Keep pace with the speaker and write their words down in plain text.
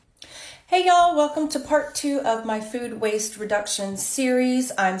Hey y'all, welcome to part 2 of my food waste reduction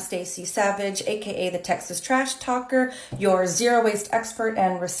series. I'm Stacy Savage, aka the Texas Trash Talker, your zero waste expert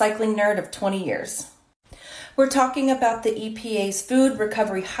and recycling nerd of 20 years. We're talking about the EPA's food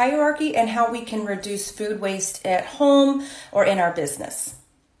recovery hierarchy and how we can reduce food waste at home or in our business.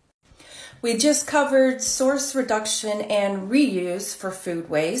 We just covered source reduction and reuse for food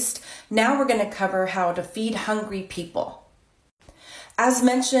waste. Now we're going to cover how to feed hungry people. As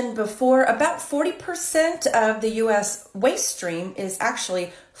mentioned before, about 40% of the U.S. waste stream is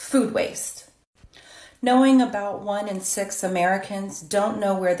actually food waste. Knowing about 1 in 6 Americans don't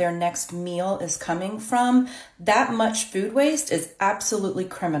know where their next meal is coming from, that much food waste is absolutely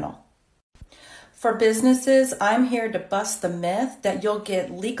criminal. For businesses, I'm here to bust the myth that you'll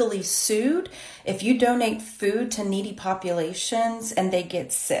get legally sued if you donate food to needy populations and they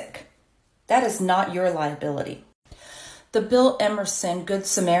get sick. That is not your liability. The Bill Emerson Good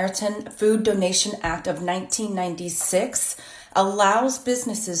Samaritan Food Donation Act of 1996 allows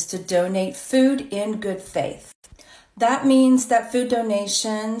businesses to donate food in good faith. That means that food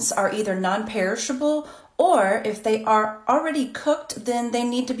donations are either non-perishable, or if they are already cooked, then they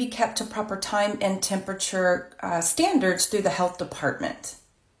need to be kept to proper time and temperature standards through the health department.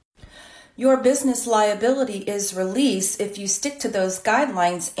 Your business liability is released if you stick to those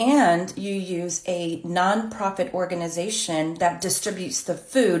guidelines and you use a nonprofit organization that distributes the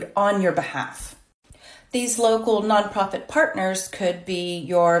food on your behalf. These local nonprofit partners could be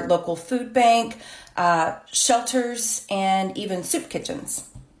your local food bank, shelters, and even soup kitchens.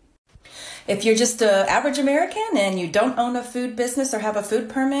 If you're just an average American and you don't own a food business or have a food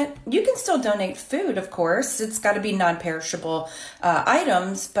permit, you can still donate food, of course. It's got to be non-perishable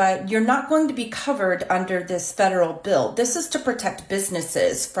items, but you're not going to be covered under this federal bill. This is to protect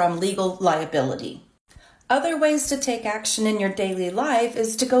businesses from legal liability. Other ways to take action in your daily life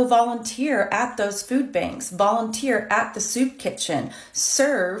is to go volunteer at those food banks, volunteer at the soup kitchen,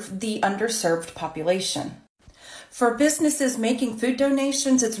 serve the underserved population. For businesses making food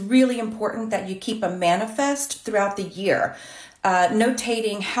donations, it's really important that you keep a manifest throughout the year,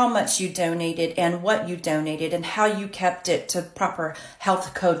 notating how much you donated and what you donated and how you kept it to proper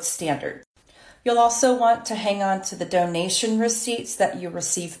health code standards. You'll also want to hang on to the donation receipts that you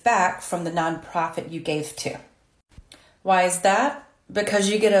receive back from the nonprofit you gave to. Why is that? Because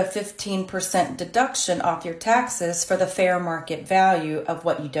you get a 15% deduction off your taxes for the fair market value of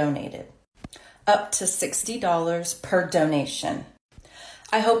what you donated. Up to $60 per donation.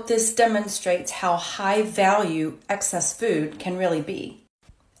 I hope this demonstrates how high value excess food can really be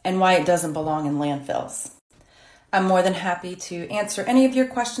and why it doesn't belong in landfills. I'm more than happy to answer any of your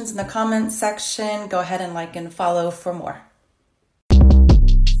questions in the comments section. Go ahead and like and follow for more.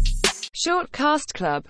 Shortcast Club